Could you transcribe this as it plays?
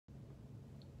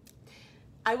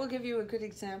I will give you a good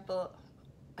example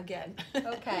again.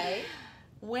 Okay.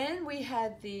 When we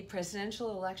had the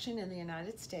presidential election in the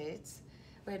United States,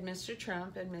 we had Mr.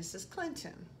 Trump and Mrs.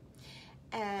 Clinton.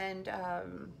 And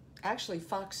actually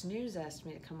Fox News asked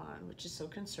me to come on, which is so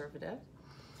conservative.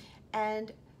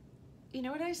 And you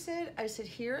know what I said? I said,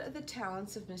 here are the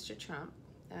talents of Mr. Trump,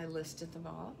 and I listed them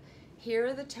all. Here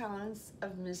are the talents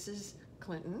of Mrs.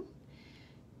 Clinton.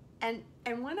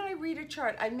 And when I read a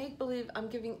chart, I make believe I'm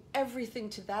giving everything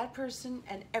to that person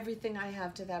and everything I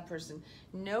have to that person.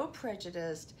 No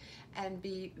prejudice, and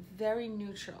be very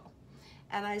neutral.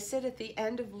 And I said at the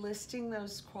end of listing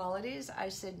those qualities, I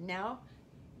said, now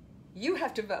you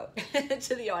have to vote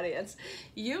to the audience.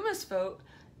 You must vote.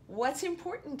 What's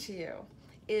important to you?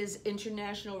 Is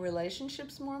international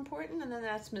relationships more important? And then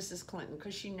that's Mrs. Clinton,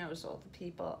 because she knows all the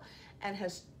people and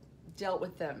has dealt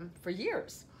with them for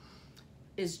years.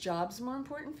 Is jobs more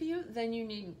important for you? Then you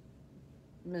need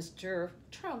Mr.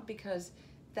 Trump, because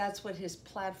that's what his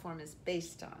platform is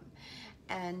based on.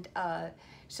 And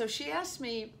so she asked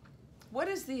me, what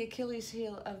is the Achilles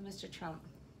heel of Mr. Trump?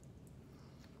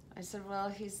 I said, well,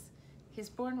 he's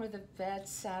born with a bad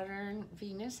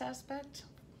Saturn-Venus aspect.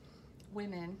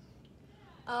 Women.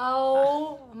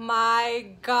 Oh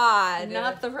my God.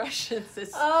 Not the Russians.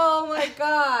 It's, oh my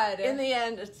God. in the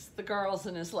end, it's the girls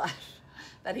in his life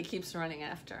that he keeps running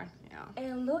after. Yeah.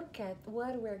 And look at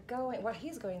what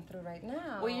he's going through right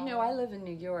now. Well, you know, I live in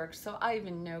New York, so I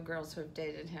even know girls who have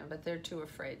dated him, but they're too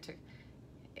afraid to.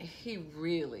 He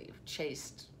really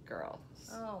chased girls.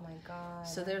 Oh my God.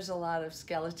 So there's a lot of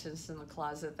skeletons in the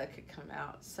closet that could come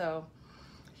out. So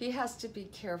he has to be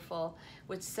careful.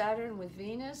 With Saturn, with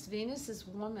Venus, Venus is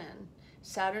woman.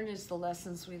 Saturn is the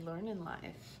lessons we learn in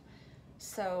life.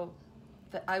 So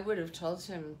I would have told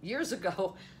him years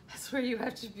ago, that's where you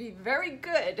have to be very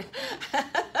good.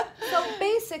 So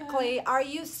basically,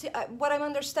 what I'm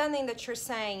understanding that you're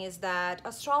saying is that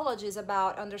astrology is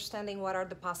about understanding what are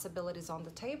the possibilities on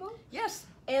the table. Yes.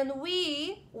 And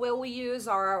we will use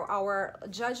our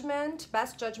judgment,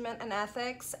 best judgment and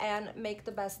ethics, and make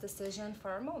the best decision for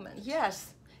our moment.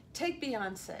 Yes. Take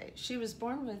Beyonce. She was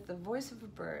born with the voice of a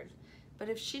bird, but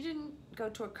if she didn't go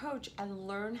to a coach and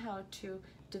learn how to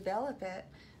develop it,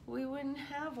 we wouldn't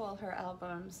have all her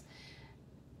albums.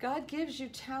 God gives you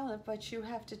talent, but you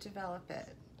have to develop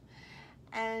it.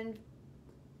 And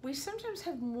we sometimes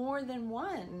have more than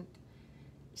one.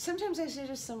 Sometimes I say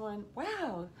to someone,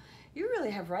 wow, you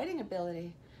really have writing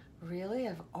ability. Really?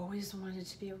 I've always wanted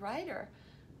to be a writer.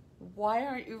 Why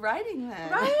aren't you writing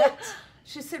then? Right?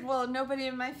 She said, well, nobody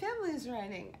in my family is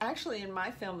writing. Actually, in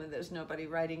my family, there's nobody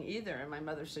writing either. And my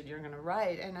mother said, you're going to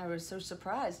write. And I was so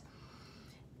surprised.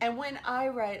 And when I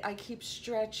write, I keep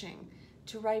stretching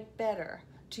to write better,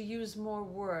 to use more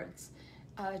words,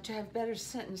 to have better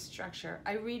sentence structure.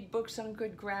 I read books on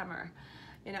good grammar.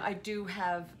 You know, I do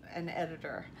have an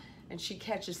editor, and she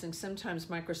catches things. Sometimes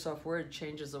Microsoft Word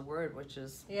changes a word, which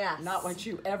is not what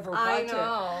you ever wanted. I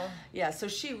know. Yeah, so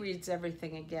she reads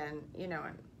everything again, you know,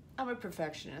 and I'm a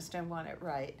perfectionist. I want it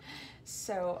right.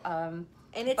 So,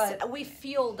 and we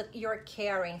feel that you're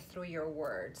caring through your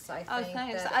words. I think. Oh,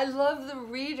 thanks. I love the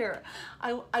reader.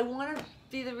 I want to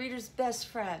be the reader's best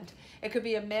friend. It could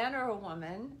be a man or a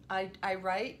woman. I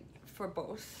write for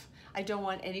both. I don't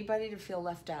want anybody to feel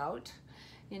left out,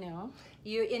 you know.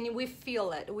 And we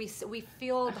feel it. We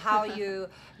feel how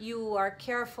you are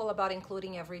careful about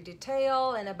including every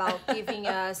detail and about giving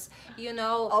us, you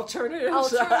know,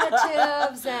 alternatives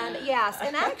and yes.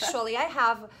 And actually, I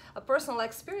have a personal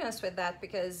experience with that,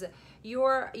 because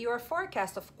your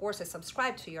forecast, of course, I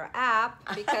subscribe to your app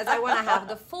because I want to have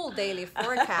the full daily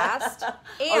forecast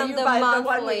and the monthly. The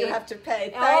one where you have to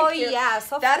pay. Thank you. Yes, of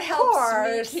course. That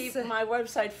helps me keep my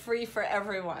website free for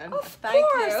everyone. Of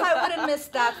course, I wouldn't miss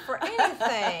that for anything.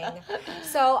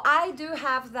 So I do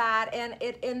have that, and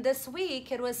in this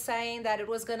week it was saying that it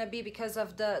was going to be because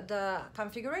of the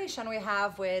configuration we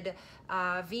have with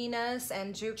Venus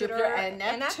and Jupiter and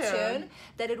Neptune,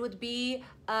 that it would be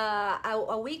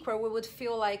a week where we would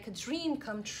feel like a dream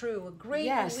come true, a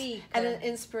great week. And an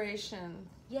inspiration.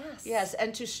 Yes. Yes,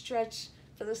 and to stretch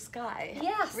for the sky.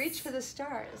 Yes. Reach for the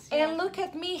stars. And look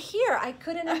at me here. I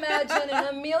couldn't imagine in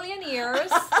a million years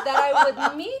that I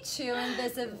would meet you in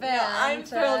this event. No, I'm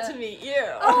thrilled to meet you.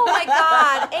 Oh my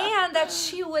God. And that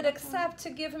she would accept to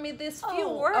give me these few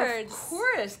words. Of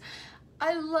course.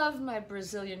 I love my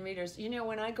Brazilian readers. You know,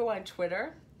 when I go on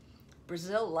Twitter,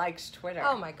 Brazil likes Twitter.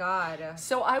 Oh my God.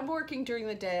 So I'm working during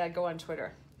the day, I go on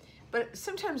Twitter. But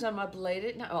sometimes I'm up late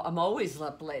at night. Well, I'm always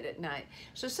up late at night.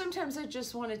 So sometimes I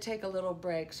just want to take a little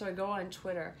break. So I go on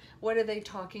Twitter. What are they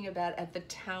talking about at the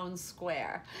town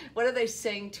square? What are they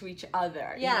saying to each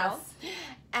other? Yes. You know?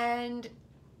 And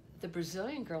the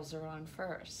Brazilian girls are on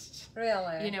first.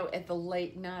 Really? You know, at the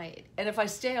late night. And if I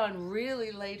stay on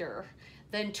really later,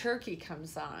 then Turkey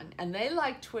comes on. And they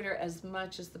like Twitter as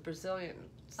much as the Brazilians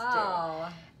do.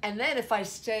 And then if I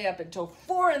stay up until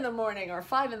 4 in the morning or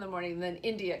 5 in the morning, then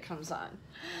India comes on.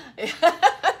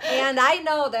 And I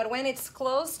know that when it's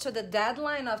close to the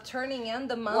deadline of turning in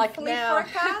the monthly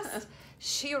forecast,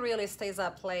 she really stays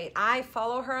up late. I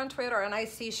follow her on Twitter and I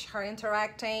see her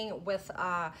interacting with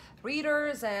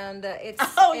readers, and it's...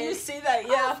 Oh, you see that?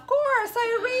 Yeah. Oh, of course,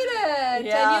 I read it.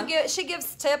 Yeah. And she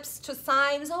gives tips to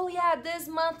signs. Oh, yeah, this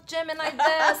month Gemini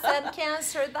this and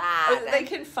Cancer that. They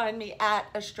can find me at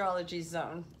Astrology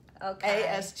Zone. Okay.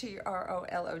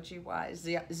 Astrology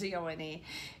Zone.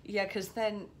 Yeah, because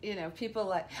then, you know, people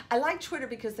like... I like Twitter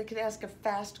because they can ask a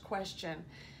fast question.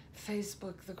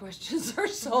 Facebook, the questions are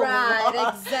so long.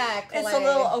 Right, exactly. It's a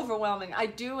little overwhelming. I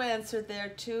do answer there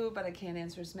too, but I can't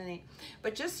answer as many.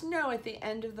 But just know at the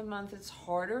end of the month, it's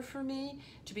harder for me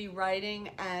to be writing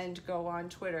and go on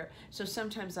Twitter. So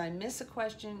sometimes I miss a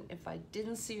question. If I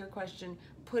didn't see your question,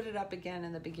 put it up again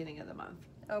in the beginning of the month.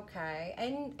 Okay,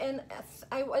 and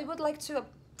I would like to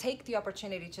take the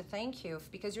opportunity to thank you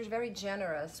because you're very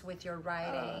generous with your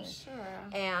writing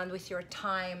and with your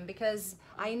time, because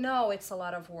I know it's a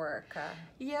lot of work.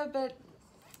 Yeah, but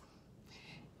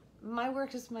my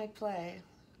work is my play.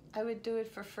 I would do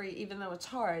it for free, even though it's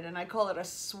hard, and I call it a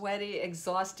sweaty,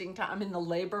 exhausting time. I'm in the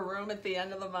labor room at the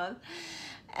end of the month,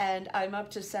 and I'm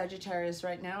up to Sagittarius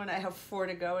right now, and I have 4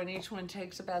 to go, and each one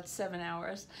takes about 7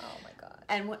 hours. Oh my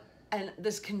God. And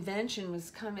this convention was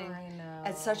coming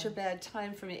at such a bad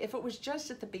time for me. If it was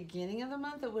just at the beginning of the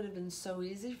month, it would have been so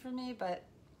easy for me, but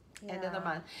end of the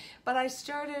month. But I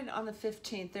started on the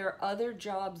 15th. There are other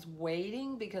jobs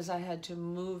waiting because I had to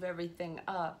move everything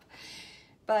up.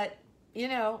 But, you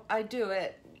know, I do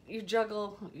it. You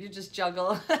just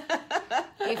juggle.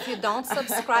 If you don't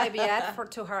subscribe yet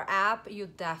to her app, you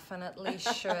definitely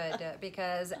should,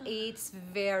 because it's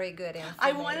very good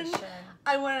information.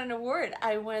 I won an award.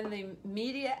 I won the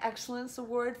Media Excellence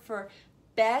Award for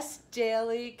Best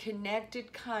Daily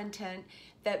Connected Content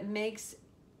that makes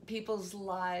people's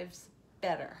lives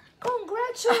better.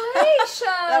 Congratulations!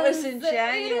 That was in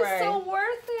January. It is so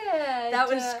worth it. That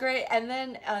was great. And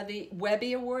then the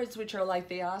Webby Awards, which are like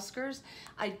the Oscars,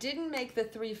 I didn't make the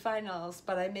 3 finals,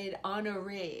 but I made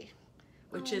honoree,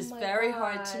 which is very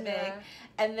hard to make.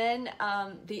 And then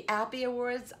the Appy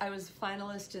Awards, I was a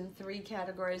finalist in 3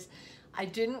 categories. I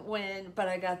didn't win, but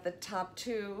I got the top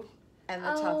 2 and the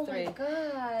top 3. Oh my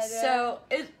God. So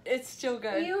it's still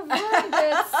good. You ruined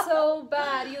it so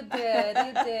bad. You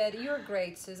did. You're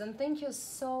great, Susan. Thank you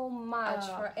so much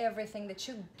for everything that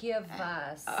you give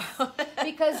us.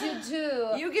 Because you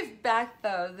do. You give back,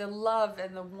 though, the love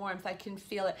and the warmth. I can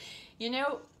feel it. You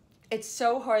know, it's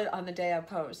so hard on the day I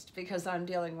post because I'm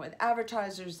dealing with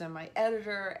advertisers and my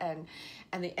editor and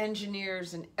the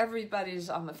engineers, and everybody's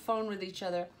on the phone with each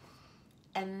other.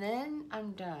 And then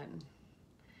I'm done.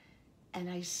 And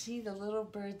I see the little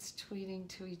birds tweeting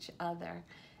to each other,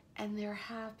 and they're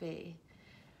happy,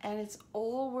 and it's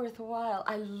all worthwhile.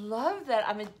 I love that.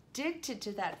 I'm addicted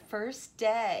to that first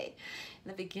day in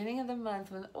the beginning of the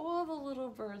month when all the little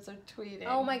birds are tweeting.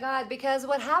 Oh my God, because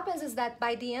what happens is that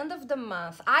by the end of the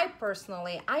month, I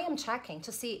am checking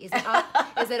to see, is it up?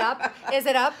 Is it up? Is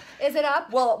it up? Is it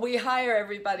up? Well, we hire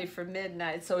everybody for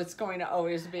midnight, so it's going to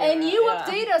always be And around. you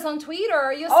update us on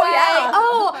Twitter. You say,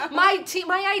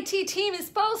 my IT team is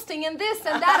posting and this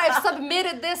and that. I've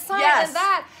submitted this sign and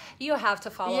that. You have to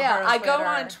follow her on Twitter. I go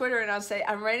on Twitter and I'll say,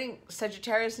 I'm writing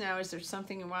Sagittarius now. Is there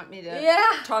something you want me to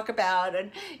talk about?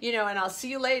 And, you know, and I'll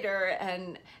see you later.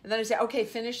 And then I say, okay,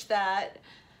 finish that.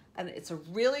 And it's a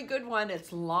really good one.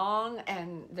 It's long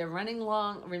and they're running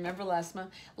long. Remember last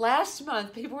month? Last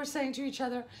month, people were saying to each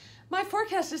other, my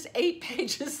forecast is 8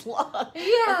 pages long.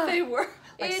 Yeah. They were.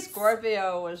 Like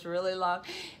Scorpio was really long.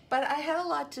 But I had a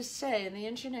lot to say, and the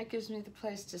internet gives me the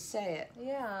place to say it.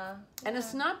 Yeah. And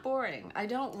it's not boring. I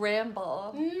don't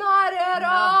ramble. Not at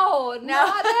all. No.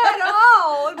 Not at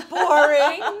all.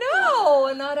 Boring.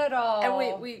 No, not at all.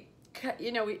 And we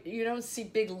you know, you don't see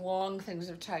big, long things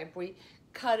of type. We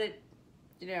cut it,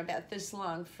 you know, about this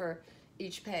long for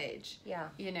each page. Yeah.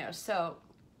 You know, so.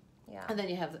 Yeah. And then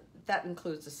you have, that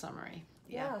includes a summary.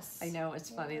 Yeah. Yes. I know, it's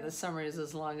funny. The summary is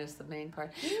as long as the main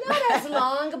part. Not as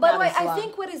long, but I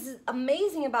think what is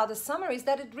amazing about the summary is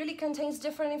that it really contains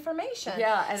different information.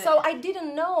 Yeah. And so I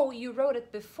didn't know you wrote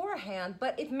it beforehand,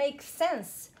 but it makes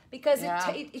sense because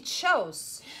it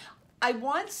shows. I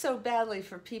want so badly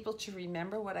for people to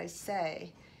remember what I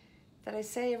say, that I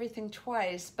say everything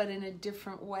twice, but in a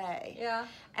different way. Yeah.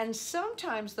 And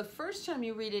sometimes the first time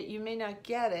you read it, you may not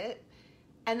get it.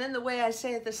 And then the way I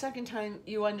say it the second time,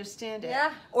 you understand it.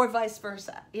 Yeah. Or vice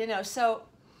versa. You know, so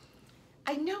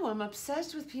I know I'm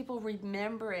obsessed with people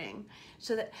remembering,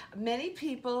 so that many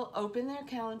people open their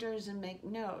calendars and make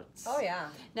notes. Oh, yeah.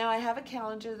 Now, I have a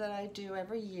calendar that I do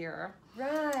every year.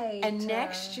 Right. And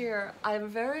next year, I'm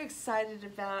very excited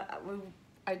about,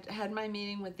 I had my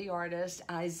meeting with the artist,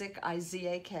 Isaac,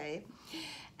 I-Z-A-K,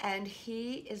 and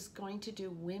he is going to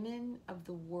do Women of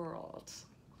the World.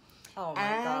 Oh my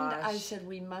and gosh. I said,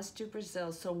 we must do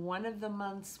Brazil. So one of the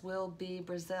months will be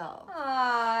Brazil.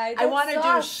 I want to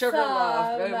awesome. do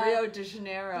Sugarloaf, Rio de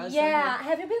Janeiro. Yeah.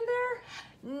 Have you been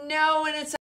there? No, and it's